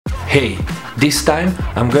Hey, this time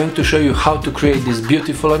I'm going to show you how to create this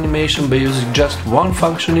beautiful animation by using just one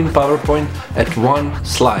function in PowerPoint at one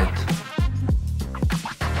slide.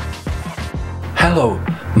 Hello,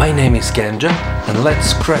 my name is Kenja and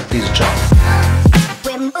let's crack this job.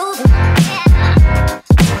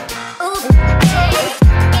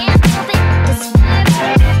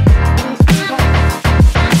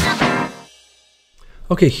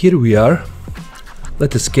 Okay, here we are.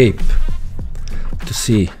 Let's escape to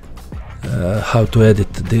see how to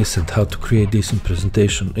edit this and how to create this in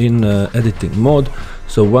presentation in editing mode.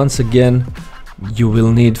 So once again, you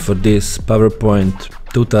will need for this PowerPoint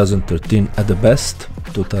 2013 at the best,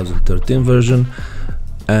 2013 version,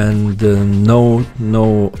 and no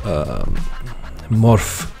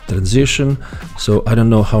Morph transition. So I don't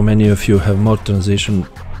know how many of you have Morph transition.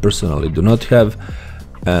 Personally do not have,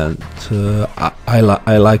 and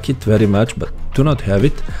I like it very much, but do not have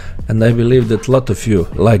it. And I believe that a lot of you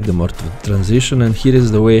like the Morph transition, and here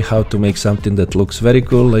is the way how to make something that looks very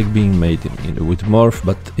cool, like being made with Morph,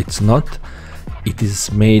 but it's not. It is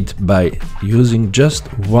made by using just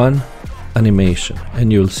one animation,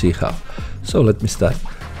 and you'll see how. So let me start.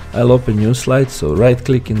 I'll open new slide, so right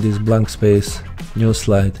click in this blank space, new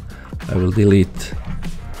slide. I will delete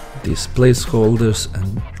these placeholders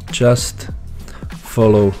and just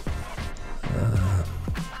follow.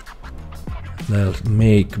 I'll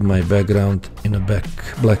make my background in a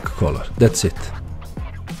black color. That's it.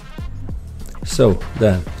 So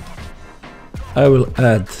then I will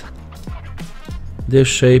add this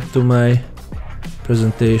shape to my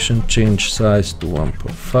presentation, change size to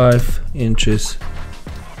 1.5 inches,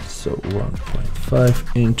 so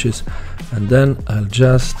 1.5 inches, and then I'll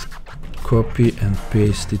just copy and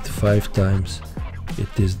paste it 5 times.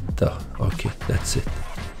 It is okay, that's it.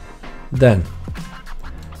 Then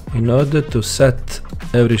in order to set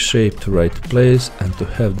every shape to right place and to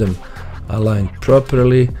have them aligned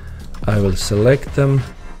properly, I will select them,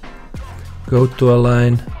 go to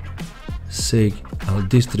align, say I'll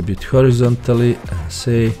distribute horizontally, and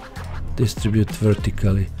say distribute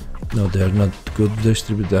vertically. No, they are not good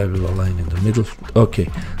distributed. I will align in the middle. Okay,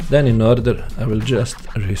 then in order I will just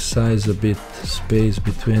resize a bit space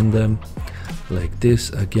between them like this.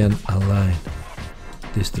 Again, align,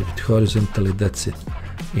 distribute horizontally. That's it.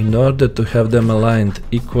 In order to have them aligned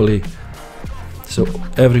equally, so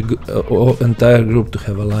every entire group to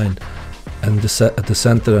have aligned, and at the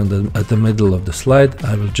center and at the middle of the slide,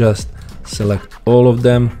 I will just select all of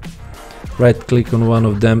them, right click on one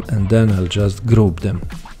of them, and then I'll just group them.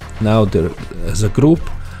 Now as a group,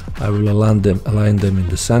 I will align them in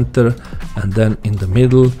the center, and then in the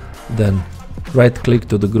middle, then right click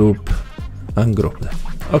to the group, ungroup them.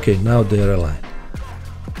 Okay, now they are aligned.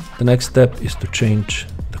 The next step is to change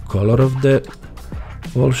the color of the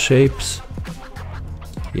all shapes,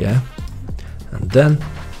 yeah, and then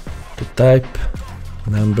to type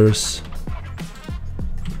numbers,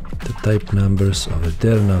 over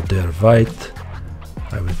there. Now they are white.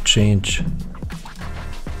 I will change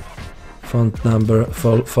font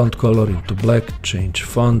color into black, change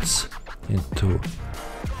fonts into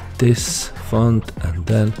this font, and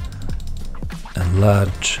then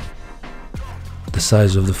enlarge the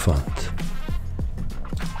size of the font.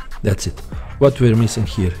 That's it. What we're missing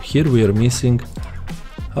here? Here we are missing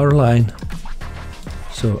our line.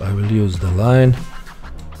 So I will use the line,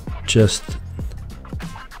 just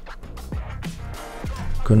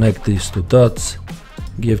connect these two dots,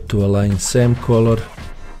 give to a line same color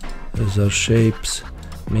as our shapes,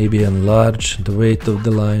 maybe enlarge the weight of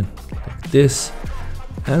the line like this,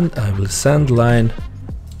 and I will send line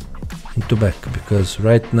into back, because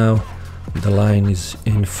right now the line is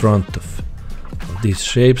in front of these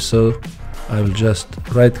shapes. So I will just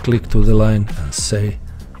right click to the line and say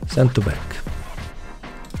send to back.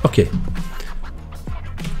 Okay,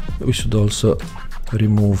 we should also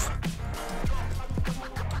remove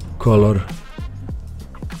color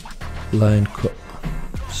line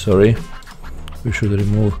we should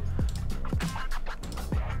remove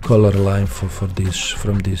color line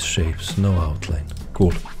from these shapes. No outline.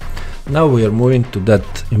 Cool. Now we are moving to that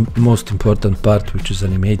most important part, which is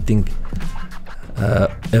animating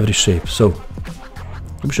every shape. So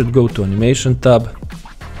we should go to animation tab.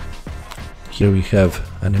 Here we have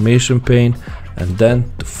animation pane, and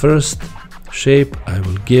then to first shape I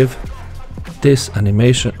will give this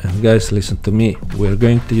animation. And guys, listen to me, we're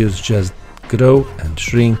going to use just grow and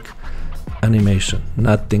shrink animation,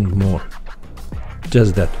 nothing more,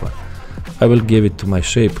 just that one. I will give it to my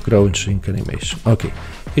shape, grow and shrink animation. Okay,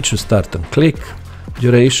 it should start on click.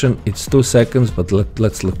 Duration, it's 2 seconds, but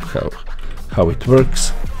let's look how it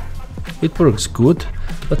works. It works good.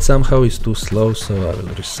 but somehow it's too slow, so I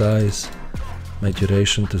will resize my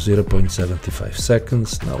duration to 0.75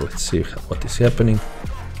 seconds. Now let's see what is happening.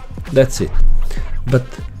 That's it. But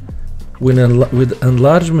with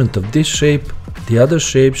enlargement of this shape, the other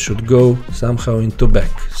shapes should go somehow into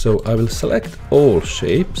back. So I will select all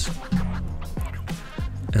shapes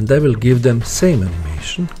and I will give them same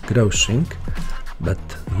animation, grow shrink, but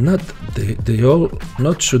not they all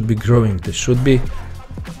not should be growing, they should be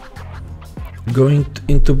going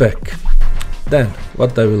into back. Then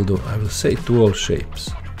what I will do, I will say to all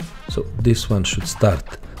shapes, so this one should start.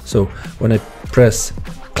 So when I press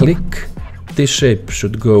click, this shape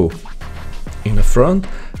should go in the front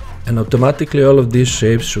and automatically all of these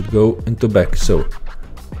shapes should go into back. So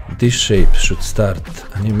this shape should start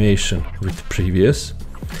animation with previous.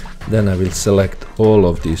 Then I will select all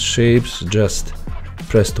of these shapes, just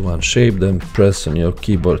press to one shape, then press on your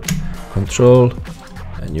keyboard Control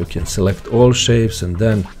and you can select all shapes, and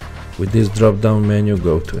then with this drop down menu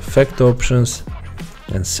go to effect options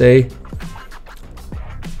and say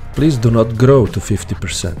please do not grow to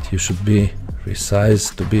 50%, you should be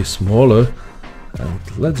resized to be smaller, and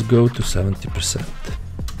let's go to 70%.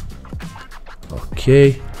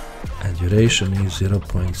 Okay, and duration is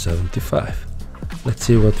 0.75. Let's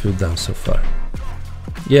see what we've done so far.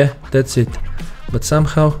 Yeah, that's it. But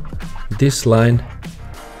somehow this line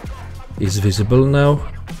is visible now,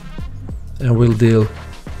 and we'll deal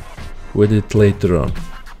with it later on.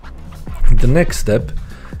 The next step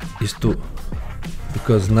is to,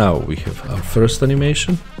 because now we have our first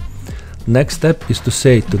animation, next step is to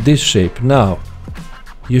say to this shape, now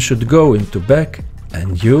you should go into back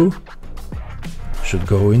and you should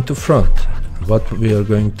go into front. What we are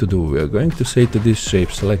going to do, we are going to say to this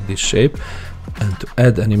shape, select this shape, and to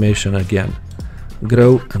add animation again,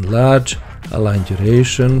 grow, enlarge, align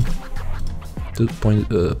duration to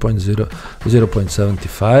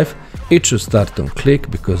 0.75. It should start on click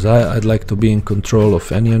because I'd like to be in control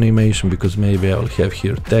of any animation, because maybe I will have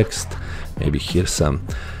here text, maybe here some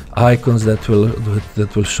icons that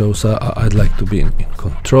will show, so I'd like to be in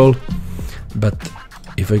control. But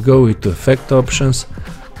if I go into effect options,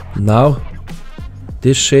 now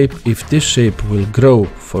this shape, if this shape will grow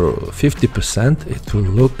for 50%, it will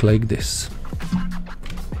look like this,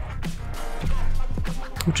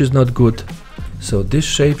 which is not good. So this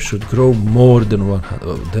shape should grow more than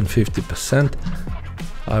 50%.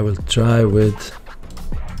 I will try with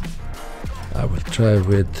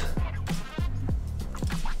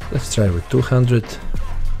let's try with 200.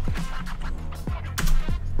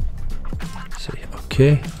 Say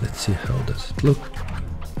okay, let's see how does it look.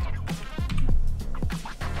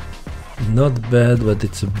 Not bad, but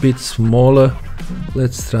it's a bit smaller.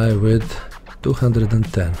 Let's try with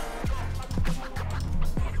 210.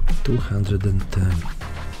 210.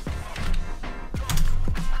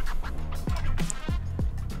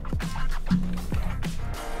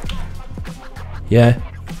 Yeah,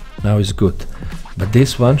 now it's good. But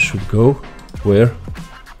this one should go where?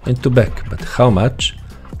 Into back. But how much?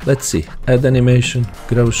 Let's see. Add animation,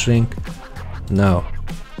 grow shrink. Now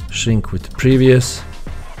shrink with previous.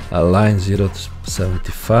 Align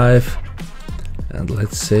 0.75, and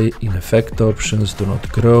let's say in effect options do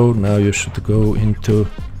not grow. Now you should go into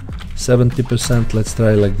 70%. Let's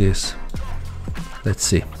try like this. Let's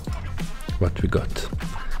see what we got.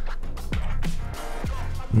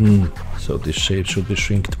 So this shape should be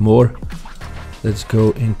shrinked more. Let's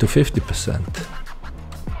go into 50%.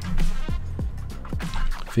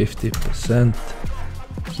 50%.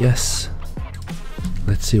 Yes.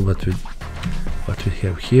 Let's see what we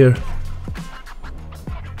have here.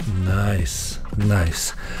 Nice,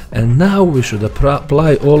 nice. And now we should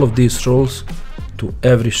apply all of these rules to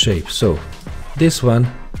every shape. So this one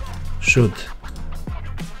should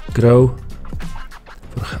grow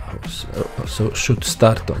so should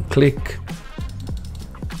start on click.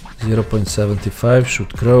 0.75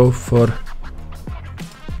 should grow for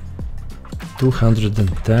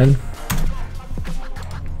 210.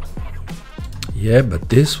 Yeah, but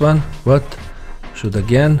this one, what? Should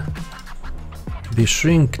again be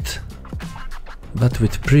shrinked, but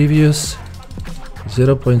with previous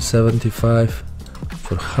 0.75.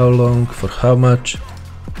 For how long? For how much?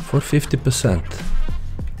 For 50%.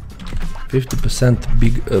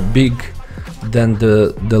 50% big than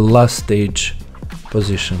the last stage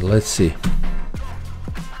position. Let's see.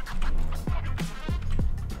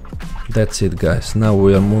 That's it, guys. Now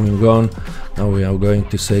we are moving on. Now we are going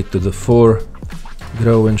to say to the 4,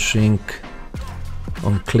 grow and shrink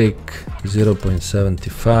on click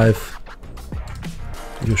 0.75.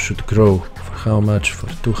 You should grow for how much? For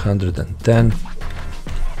 210.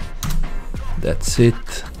 That's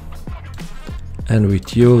it. and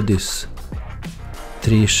with U this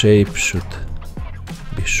tree shape should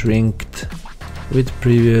be shrinked with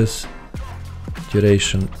previous,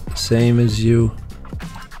 duration same as U,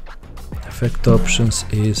 effect options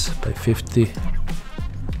is by 50.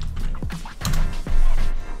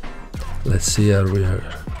 Let's see, are we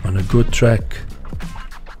on a good track?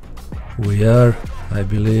 We are, I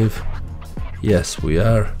believe. Yes, we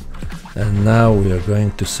are. And now we are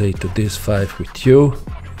going to say to this 5 with U,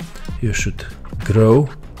 you should grow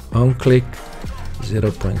on click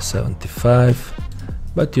 0.75,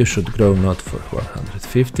 but you should grow not for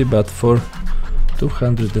 150 but for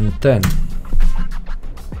 210.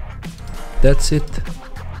 That's it.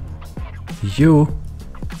 U,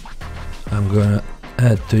 I'm gonna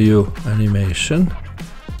add to U animation,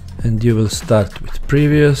 and you will start with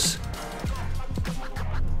previous,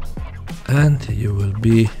 and you will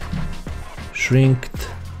be shrinked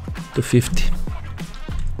to 50.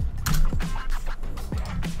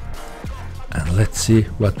 And let's see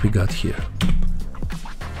what we got here.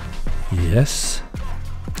 Yes,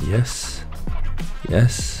 yes,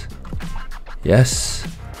 yes, yes.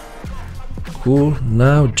 Cool.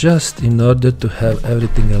 Now, just in order to have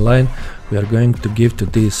everything aligned, we are going to give to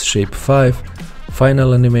this shape 5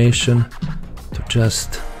 final animation to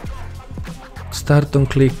just start on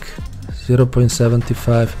click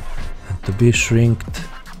 0.75 and to be shrinked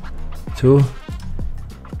to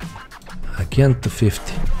again to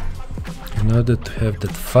 50 in order to have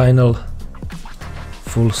that final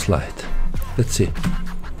full slide. Let's see.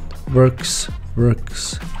 Works,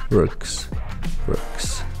 works, works,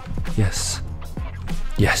 works. Yes.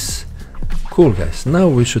 Yes. Cool, guys. Now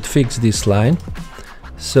we should fix this line.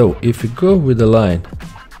 So if we go with the line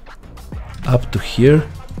up to here,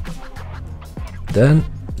 then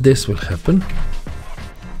this will happen.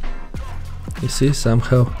 You see,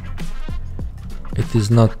 somehow it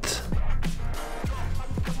is not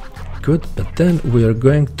good, but then we are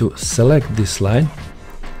going to select this line,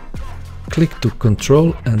 click to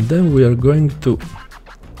control, and then we are going to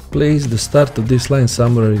place the start of this line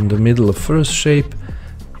somewhere in the middle of first shape,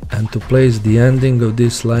 and to place the ending of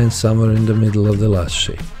this line somewhere in the middle of the last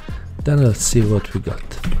shape. Then let's see what we got.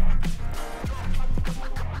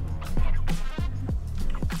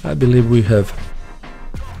 I believe we have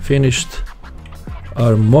finished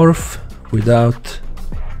our morph without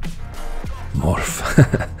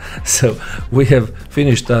morph. So we have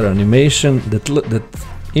finished our animation that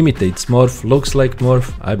imitates morph, looks like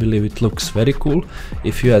morph. I believe it looks very cool.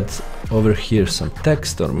 If you add over here some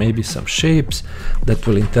text or maybe some shapes that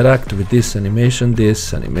will interact with this animation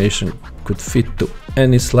could fit to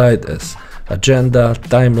any slide as agenda,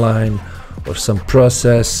 timeline, or some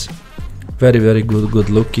process. Very, very good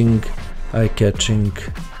looking, eye-catching.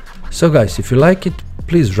 So guys, if you like it,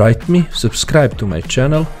 please write me, subscribe to my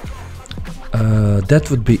channel. That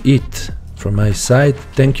would be it from my side.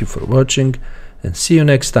 Thank you for watching, and see you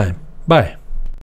next time. Bye.